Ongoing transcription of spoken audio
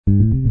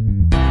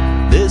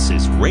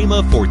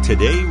Rhema for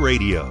Today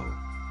Radio.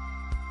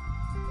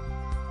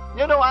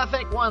 You know, I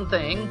think one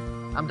thing,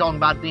 I'm talking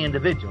about the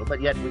individual,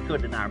 but yet we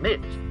could in our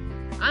midst.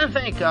 I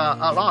think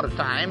a lot of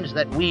times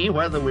that we,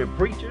 whether we're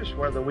preachers,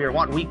 whether we're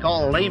what we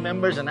call lay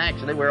members, and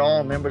actually we're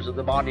all members of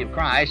the body of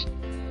Christ.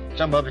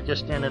 Some of us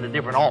just stand in a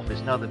different office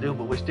than others do,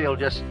 but we're still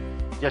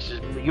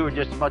you're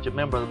just as much a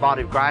member of the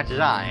body of Christ as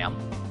I am.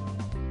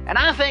 And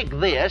I think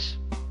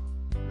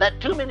that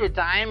too many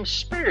times,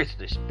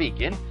 spiritually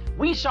speaking,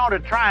 we sort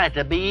of try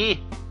to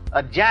be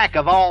a jack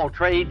of all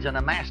trades and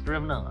a master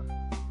of none.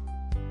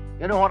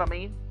 You know what I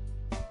mean?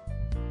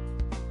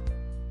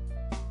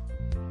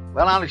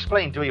 Well, I'll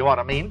explain to you what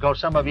I mean,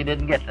 because some of you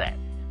didn't get that.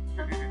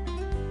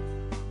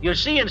 You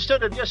see,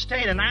 instead of just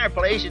staying in our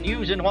place and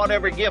using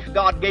whatever gift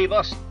God gave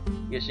us,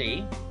 you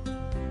see,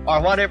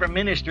 or whatever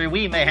ministry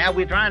we may have,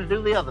 we're trying to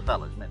do the other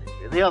fellow's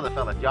ministry, the other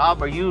fellow's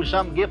job, or use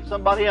some gift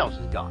somebody else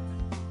has got.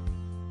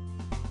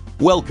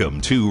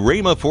 Welcome to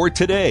Rhema for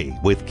Today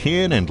with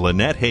Ken and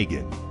Lynette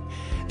Hagin.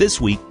 This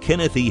week,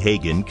 Kenneth E.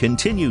 Hagin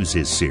continues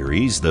his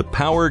series, The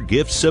Power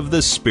Gifts of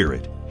the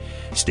Spirit.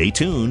 Stay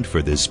tuned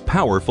for this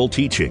powerful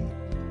teaching.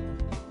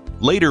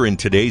 Later in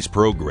today's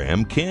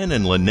program, Ken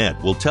and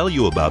Lynette will tell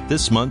you about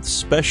this month's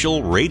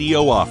special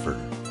radio offer.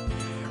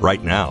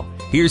 Right now,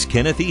 here's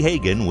Kenneth E.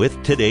 Hagin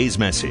with today's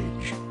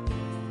message.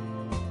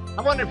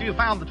 I wonder if you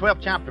found the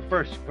 12th chapter of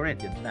 1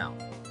 Corinthians now.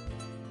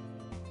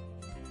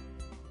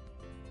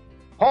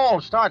 Paul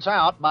starts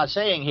out by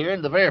saying here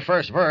in the very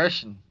first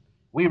verse, and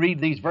we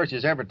read these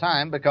verses every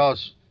time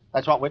because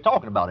that's what we're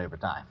talking about every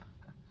time.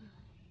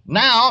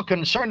 Now,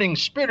 concerning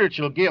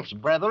spiritual gifts,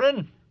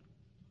 brethren,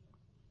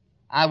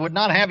 I would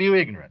not have you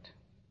ignorant.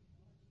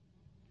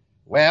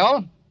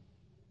 Well,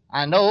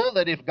 I know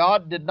that if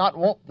God did not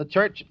want the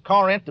church at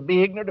Corinth to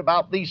be ignorant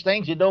about these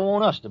things, He don't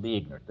want us to be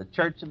ignorant, the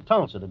church in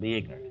Tulsa to be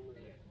ignorant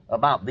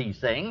about these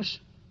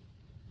things.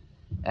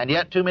 And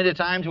yet, too many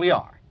times we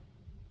are.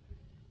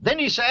 Then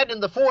he said in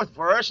the 4th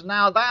verse,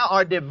 Now there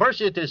are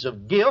diversities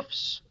of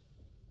gifts,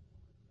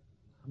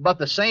 but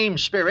the same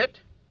Spirit,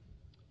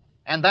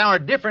 and there are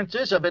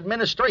differences of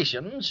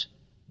administrations,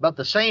 but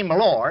the same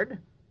Lord,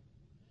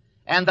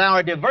 and there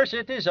are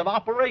diversities of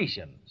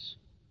operations.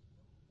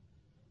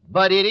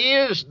 But it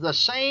is the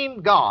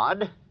same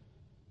God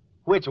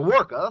which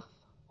worketh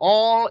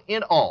all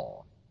in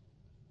all.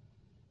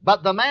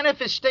 But the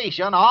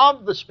manifestation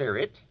of the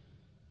Spirit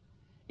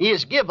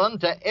is given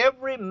to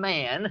every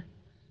man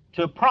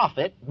to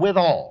profit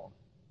withal.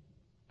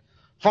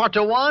 For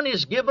to one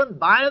is given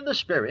by the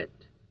Spirit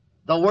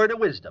the word of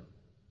wisdom,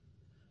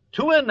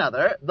 to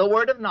another the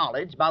word of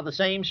knowledge by the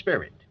same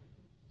Spirit,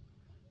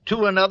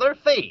 to another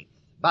faith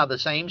by the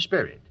same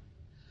Spirit,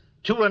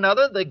 to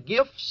another the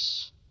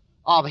gifts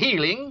of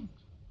healing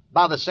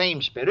by the same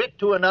Spirit,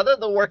 to another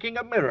the working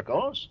of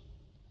miracles,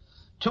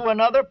 to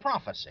another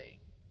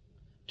prophecy,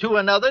 to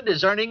another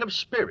discerning of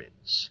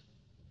spirits,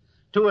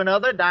 to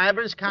another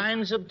divers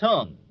kinds of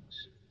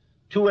tongues,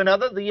 to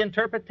another the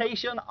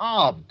interpretation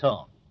of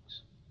tongues.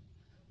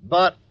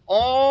 But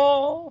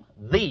all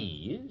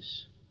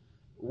these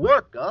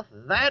worketh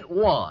that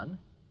one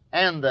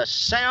and the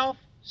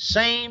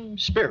self-same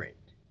Spirit,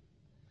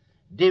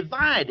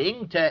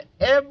 dividing to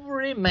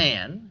every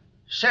man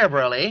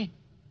severally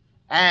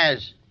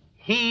as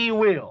He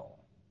will.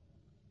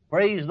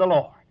 Praise the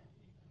Lord.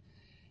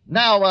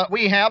 Now,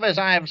 we have, as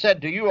I have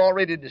said to you,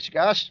 already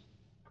discussed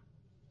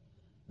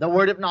the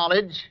word of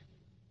knowledge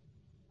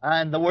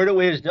and the word of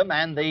wisdom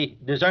and the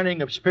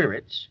discerning of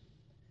spirits.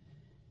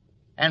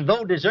 And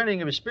though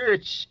discerning of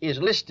spirits is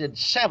listed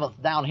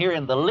 7th down here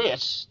in the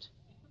list,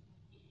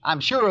 I'm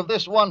sure of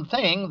this one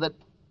thing, that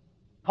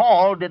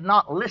Paul did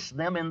not list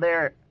them in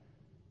their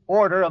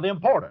order of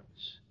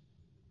importance.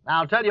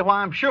 Now, I'll tell you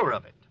why I'm sure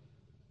of it.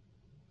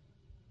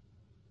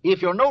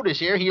 If you'll notice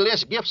here, he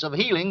lists gifts of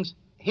healings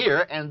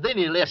here, and then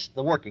he lists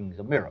the workings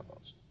of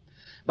miracles.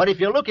 But if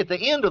you look at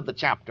the end of the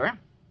chapter,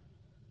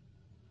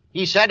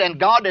 he said, and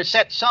God has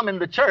set some in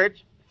the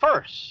church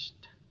first.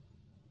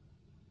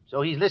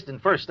 So he's listing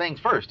first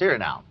things first here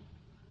now.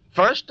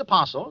 First,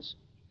 apostles.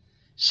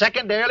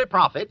 Secondarily,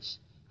 prophets.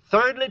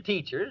 Thirdly,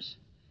 teachers.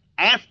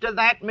 After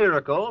that,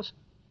 miracles.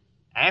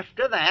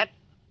 After that,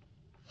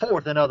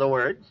 fourth, in other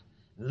words.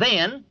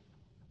 Then,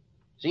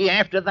 see,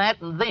 after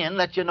that and then,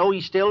 let you know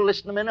he's still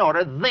listing them in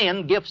order.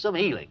 Then, gifts of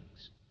healings.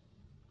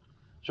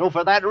 So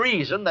for that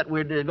reason that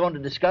we're going to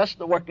discuss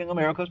the working of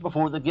miracles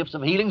before the gifts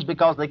of healings,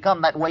 because they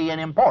come that way in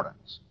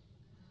importance.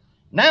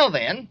 Now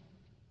then,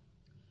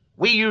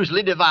 we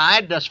usually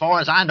divide, as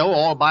far as I know,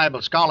 all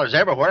Bible scholars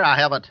everywhere, I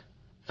haven't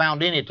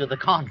found any to the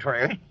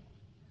contrary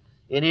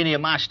in any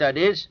of my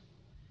studies,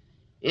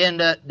 in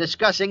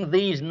discussing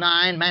these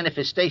 9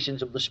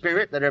 manifestations of the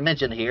Spirit that are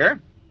mentioned here,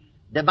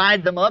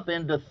 divide them up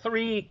into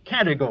 3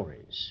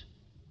 categories.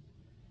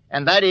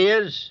 And that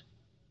is,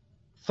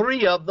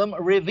 3 of them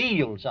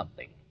reveal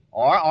something,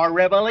 or are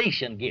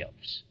revelation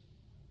gifts.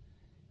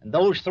 And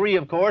those 3,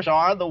 of course,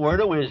 are the word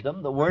of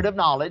wisdom, the word of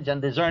knowledge,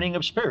 and discerning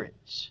of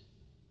spirits.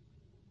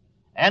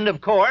 And,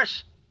 of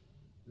course,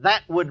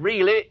 that would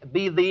really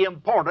be the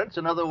importance.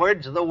 In other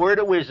words, the word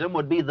of wisdom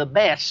would be the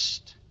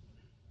best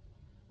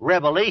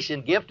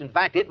revelation gift. In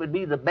fact, it would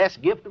be the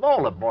best gift of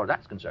all of them, as far as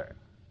that's concerned.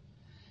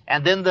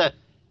 And then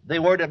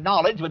the word of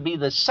knowledge would be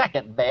the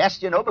second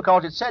best,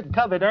 because it said,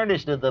 covet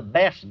earnestly the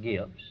best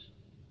gifts.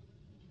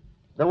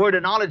 The word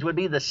of knowledge would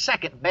be the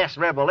second best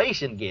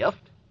revelation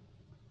gift.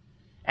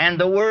 And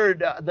the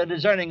word, the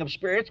discerning of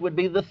spirits, would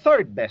be the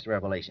third best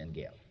revelation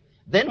gift.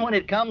 Then when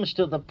it comes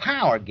to the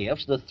power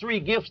gifts, the three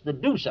gifts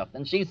that do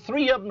something, see,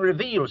 three of them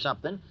reveal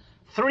something,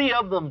 three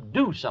of them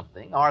do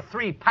something, or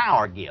three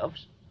power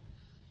gifts.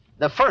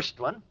 The first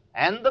one,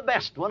 and the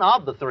best one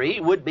of the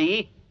three, would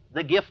be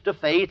the gift of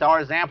faith, or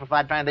as the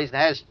Amplified Translation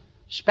has,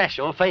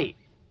 special faith.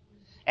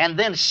 And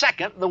then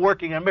second, the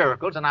working of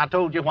miracles, and I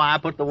told you why I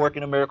put the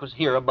working of miracles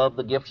here above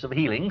the gifts of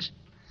healings.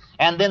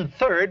 And then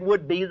third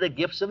would be the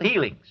gifts of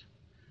healings.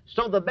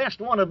 So the best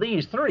one of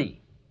these three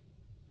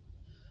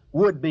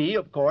would be,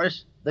 of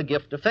course, the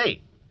gift of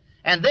faith.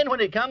 And then when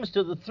it comes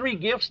to the three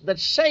gifts that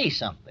say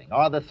something,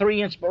 or the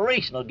three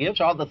inspirational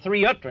gifts, or the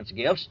three utterance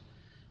gifts,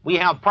 we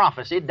have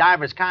prophecy,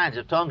 divers kinds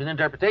of tongues, and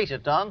interpretation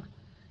of tongues.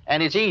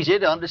 And it's easy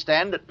to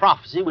understand that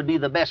prophecy would be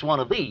the best one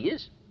of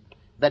these,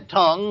 that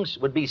tongues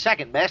would be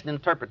second best, and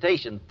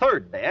interpretation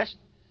third best.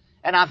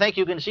 And I think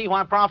you can see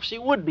why prophecy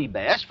would be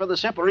best, for the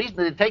simple reason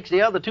that it takes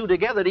the other two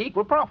together to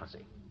equal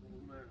prophecy.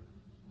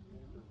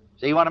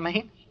 See what I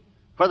mean?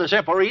 For the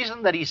simple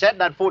reason that he said in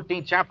that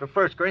 14th chapter of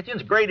 1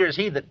 Corinthians, greater is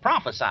he that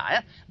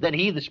prophesieth than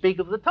he that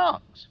speaketh with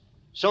tongues.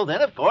 So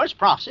then, of course,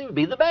 prophecy would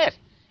be the best,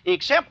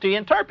 except to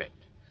interpret.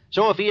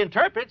 So if he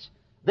interprets,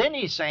 then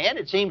he's saying,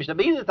 it seems to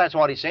me that that's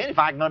what he's saying, if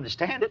I can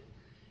understand it,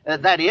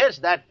 that is,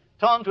 that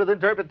tongues with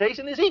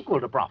interpretation is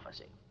equal to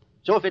prophecy.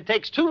 So if it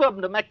takes two of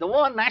them to make the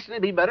one, naturally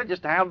it'd be better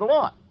just to have the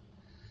one.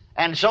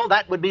 And so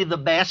that would be the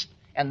best,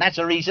 and that's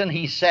the reason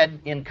he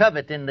said in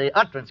coveting the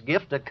utterance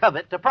gift, to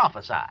covet to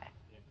prophesy.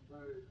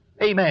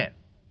 Amen.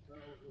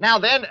 Now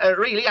then,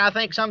 really, I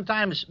think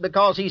sometimes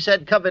because he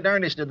said covet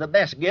earnestly the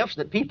best gifts,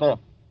 that people,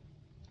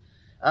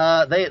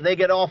 they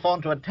get off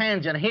onto a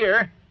tangent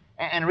here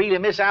and really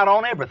miss out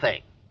on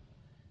everything.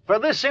 For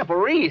this simple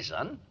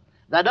reason,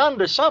 that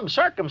under some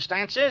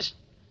circumstances,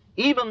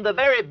 even the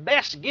very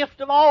best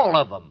gift of all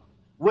of them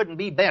wouldn't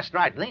be best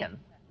right then.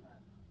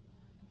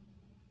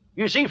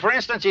 You see, for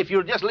instance, if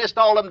you just list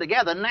all of them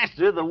together,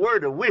 naturally the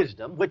word of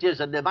wisdom, which is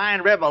a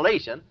divine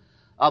revelation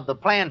of the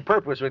planned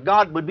purpose of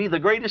God, would be the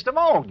greatest of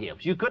all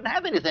gifts. You couldn't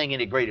have anything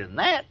any greater than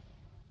that.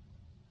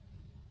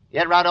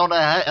 Yet right on the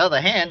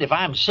other hand, if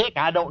I'm sick,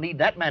 I don't need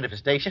that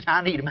manifestation.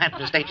 I need a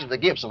manifestation of the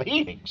gifts of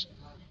healings.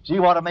 See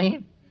what I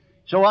mean?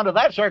 So under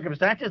that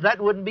circumstances, that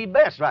wouldn't be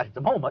best right at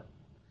the moment.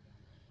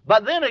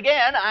 But then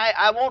again,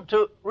 I want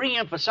to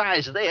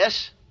reemphasize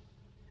this.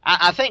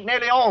 I think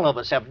nearly all of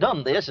us have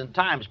done this in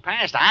times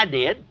past. I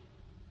did.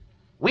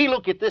 We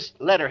look at this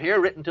letter here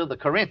written to the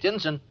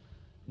Corinthians, and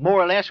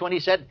more or less when he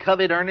said,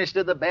 covet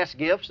earnestly the best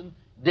gifts and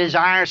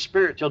desire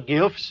spiritual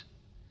gifts,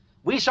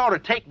 we sort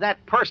of take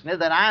that personally,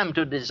 that I'm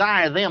to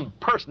desire them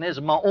personally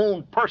as my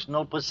own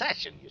personal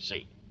possession, you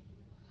see.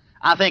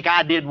 I think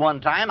I did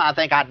one time. I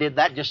think I did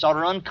that just sort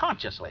of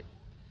unconsciously.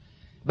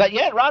 But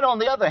yet, right on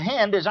the other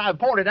hand, as I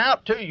pointed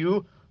out to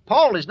you,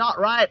 Paul is not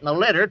writing a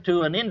letter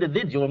to an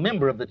individual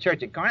member of the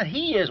church at Corinth.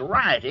 He is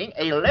writing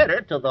a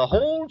letter to the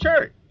whole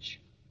church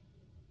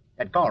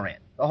at Corinth,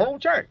 the whole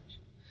church.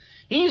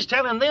 He's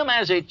telling them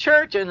as a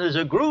church and as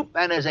a group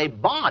and as a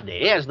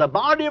body, as the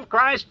body of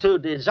Christ, to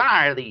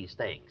desire these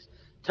things,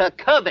 to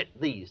covet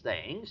these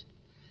things.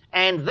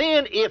 And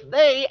then if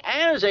they,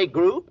 as a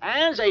group,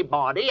 as a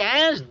body,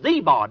 as the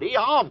body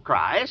of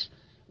Christ,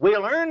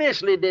 will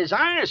earnestly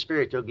desire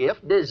spiritual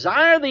gift,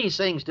 desire these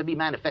things to be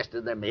manifested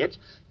in their midst,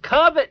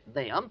 covet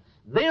them,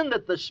 then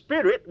that the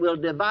Spirit will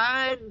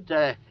divide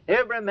to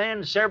every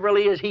man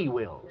severally as he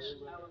wills.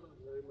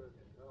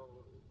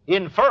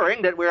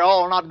 Inferring that we're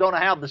all not going to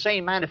have the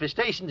same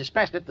manifestations,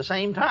 especially at the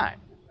same time.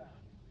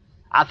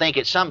 I think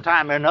at some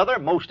time or another,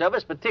 most of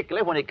us,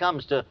 particularly when it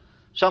comes to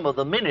some of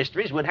the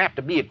ministries, would have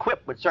to be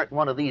equipped with certain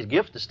one of these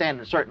gifts to stand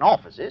in certain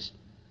offices.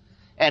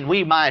 And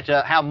we might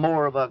have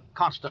more of a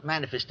constant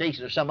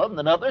manifestation of some of them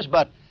than others,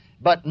 but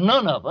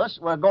none of us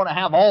were going to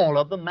have all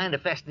of them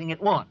manifesting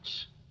at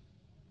once.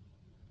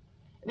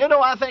 You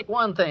know, I think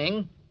one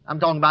thing, I'm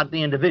talking about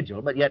the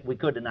individual, but yet we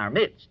could in our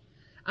midst.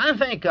 I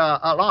think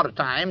a lot of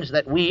times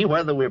that we,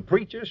 whether we're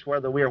preachers,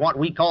 whether we're what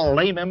we call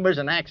lay members,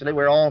 and actually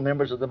we're all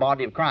members of the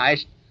body of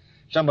Christ,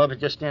 some of us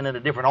just stand in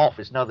a different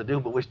office than others do,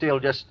 but we're still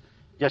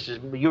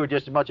you're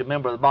just as much a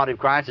member of the body of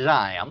Christ as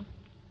I am.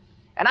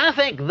 And I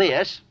think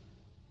this,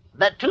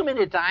 that too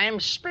many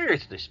times,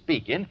 spiritually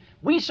speaking,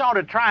 we sort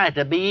of try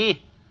to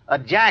be a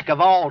jack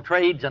of all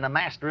trades and a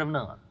master of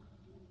none.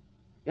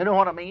 You know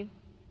what I mean?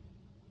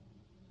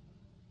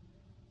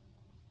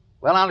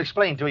 Well, I'll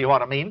explain to you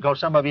what I mean, because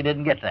some of you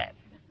didn't get that.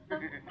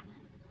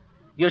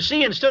 You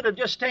see, instead of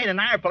just staying in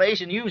our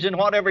place and using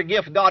whatever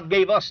gift God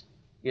gave us,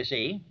 you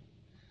see,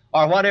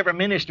 or whatever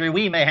ministry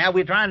we may have,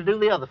 we're trying to do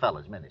the other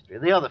fellow's ministry,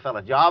 the other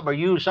fellow's job, or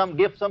use some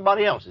gift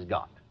somebody else has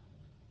got.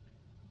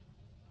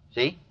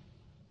 See?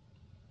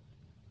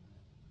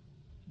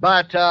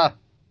 But,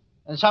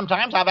 and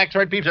sometimes I've actually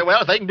heard people say,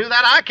 well, if they can do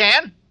that, I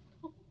can.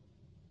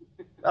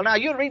 Well, now,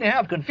 you'd really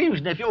have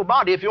confusion if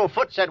your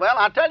foot said, well,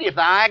 I tell you, if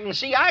the eye can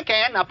see, I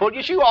can. Now, pull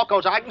your shoe off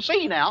because I can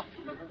see now.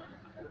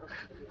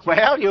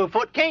 Well, your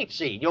foot can't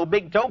see. Your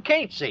big toe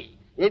can't see.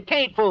 It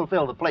can't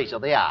fulfill the place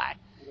of the eye.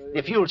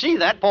 If you'll see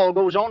that, Paul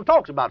goes on and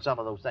talks about some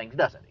of those things,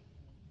 doesn't he?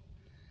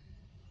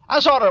 I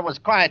sort of was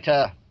quite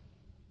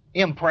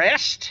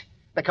impressed,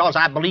 because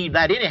I believed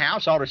that anyhow,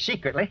 sort of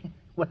secretly,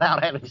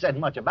 without having said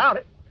much about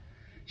it.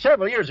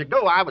 Several years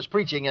ago, I was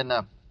preaching in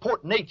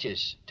Port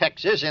Neches,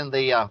 Texas, in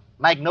the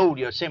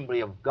Magnolia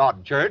Assembly of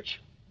God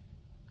Church.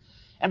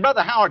 And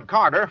Brother Howard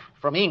Carter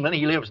from England,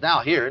 he lives now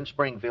here in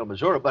Springfield,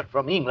 Missouri, but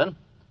from England,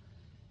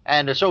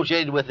 and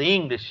associated with the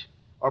English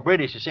or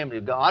British Assembly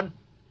of God,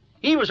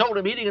 he was holding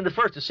a meeting in the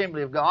First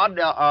Assembly of God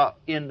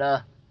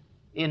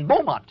in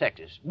Beaumont,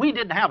 Texas. We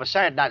didn't have a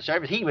Saturday night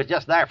service. He was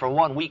just there for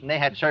 1 week, and they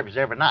had service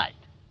every night.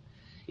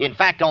 In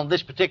fact, on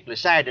this particular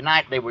Saturday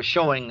night, they were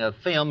showing a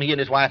film. He and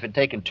his wife had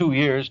taken 2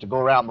 years to go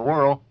around the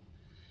world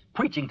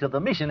preaching to the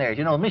missionaries.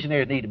 You know,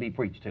 missionaries need to be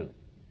preached to.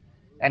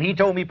 And he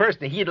told me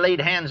personally he had laid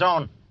hands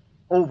on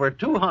over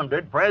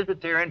 200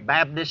 Presbyterian,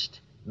 Baptist,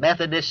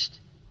 Methodist,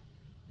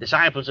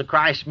 Disciples of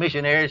Christ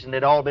missionaries, and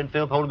they'd all been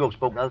filled with the Holy Ghost,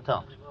 spoken other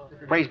tongues.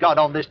 Praise God,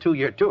 on this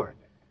 2-year tour.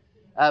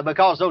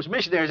 Because those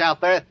missionaries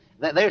out there,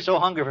 they're so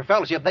hungry for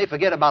fellowship, they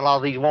forget about all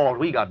these walls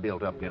we got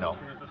built up, you know.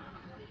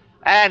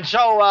 And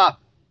so,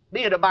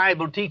 being a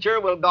Bible teacher,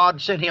 well,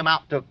 God sent him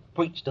out to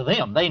preach to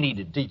them. They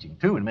needed teaching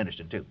too and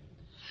minister too.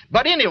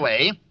 But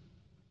anyway,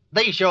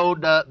 they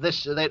showed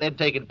this, they'd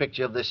taken a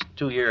picture of this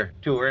 2-year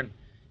tour and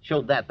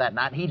showed that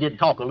night. He did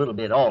talk a little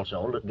bit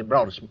also,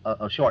 brought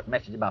a short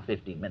message, about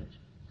 15 minutes.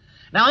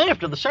 Now,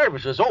 after the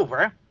service was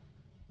over,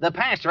 the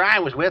pastor I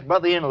was with,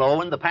 Brother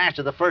Inlow, and the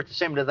pastor of the First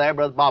Assembly there,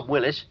 Brother Bob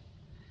Willis,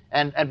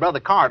 and Brother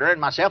Carter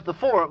and myself, the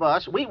 4 of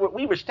us, we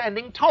were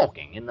standing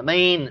talking in the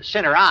main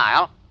center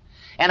aisle,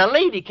 and a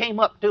lady came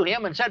up to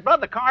him and said,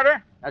 Brother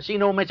Carter, I see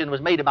no mention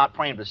was made about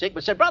praying for the sick,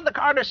 but said, Brother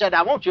Carter said,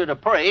 I want you to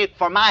pray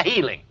for my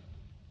healing.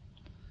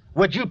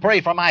 Would you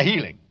pray for my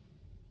healing?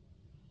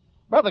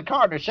 Brother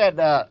Carter said,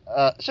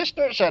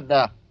 Sister, said,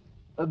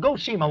 go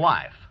see my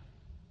wife.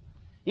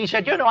 He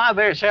said, you know, I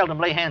very seldom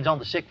lay hands on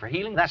the sick for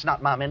healing. That's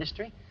not my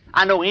ministry.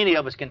 I know any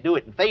of us can do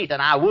it in faith,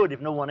 and I would if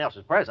no one else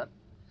is present.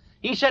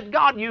 He said,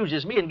 God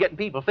uses me in getting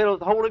people filled with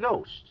the Holy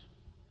Ghost.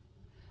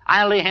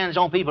 I lay hands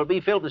on people to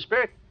be filled with the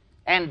Spirit,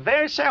 and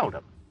very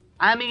seldom.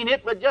 I mean,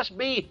 it would just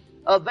be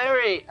a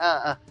very,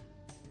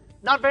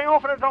 not very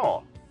often at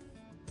all,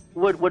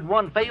 would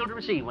one fail to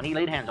receive when he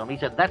laid hands on me. He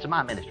said, that's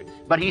my ministry.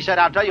 But he said,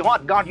 I'll tell you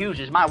what, God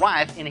uses my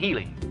wife in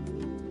healing.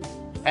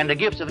 And the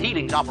gifts of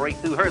healings operate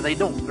through her, they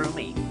don't through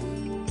me.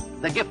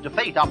 The gift of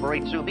faith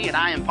operates through me, and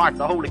I impart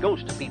the Holy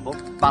Ghost to people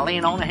by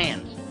laying on the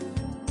hands.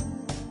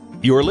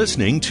 You're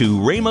listening to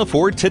Rhema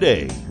for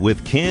Today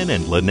with Ken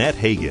and Lynette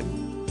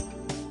Hagin.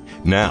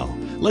 Now,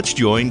 let's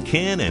join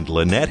Ken and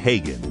Lynette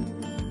Hagin.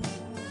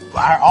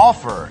 Our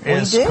offer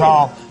is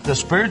called The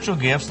Spiritual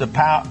Gifts, the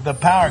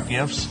Power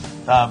Gifts,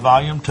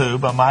 Volume 2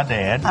 by my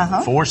dad,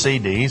 4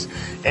 CDs,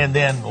 and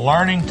then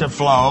Learning to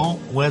Flow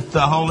with the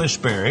Holy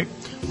Spirit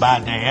by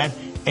Dad,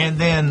 and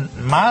then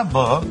my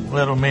book,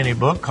 little mini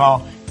book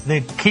called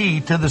The Key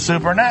to the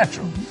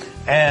Supernatural.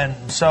 And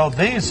so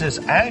these is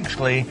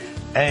actually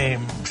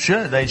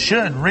they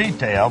should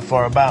retail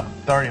for about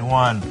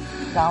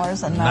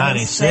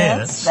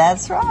 $31.90.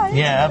 That's right.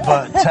 Yeah,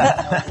 but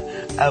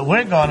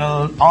we're going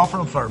to offer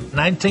them for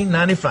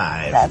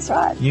 $19.95. That's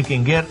right. You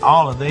can get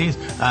all of these.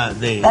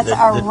 That's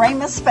our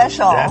Rhema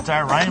special. That's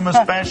our Rhema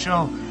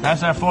special.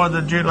 That's our 4th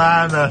of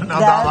July. The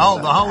whole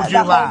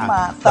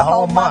July. The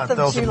whole month.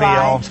 Those will be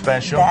on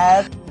special.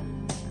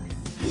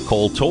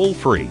 Call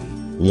toll-free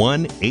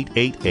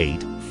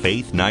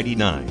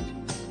 1-888-FAITH-99.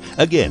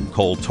 Again,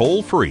 call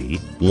toll-free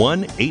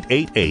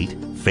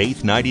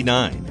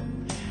 1-888-FAITH-99.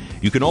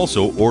 You can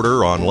also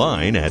order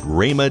online at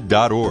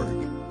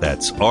rhema.org.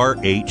 That's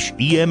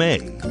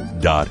RHEMA.org.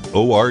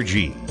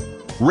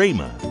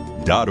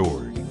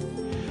 rhema.org.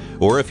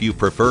 Or if you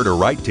prefer to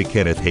write to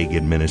Kenneth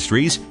Hagin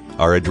Ministries,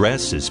 our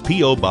address is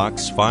P.O.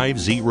 Box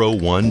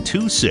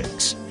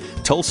 50126,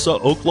 Tulsa,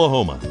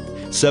 Oklahoma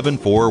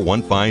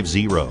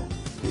 74150.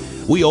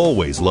 We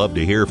always love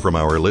to hear from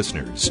our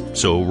listeners,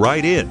 so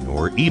write in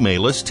or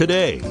email us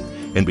today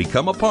and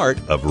become a part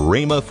of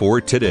Rhema for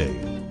Today.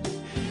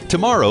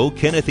 Tomorrow,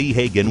 Kenneth E.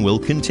 Hagin will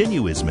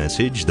continue his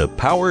message, The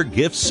Power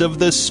Gifts of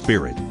the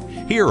Spirit,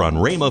 here on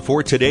Rhema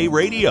for Today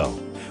Radio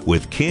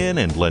with Ken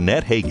and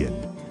Lynette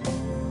Hagin.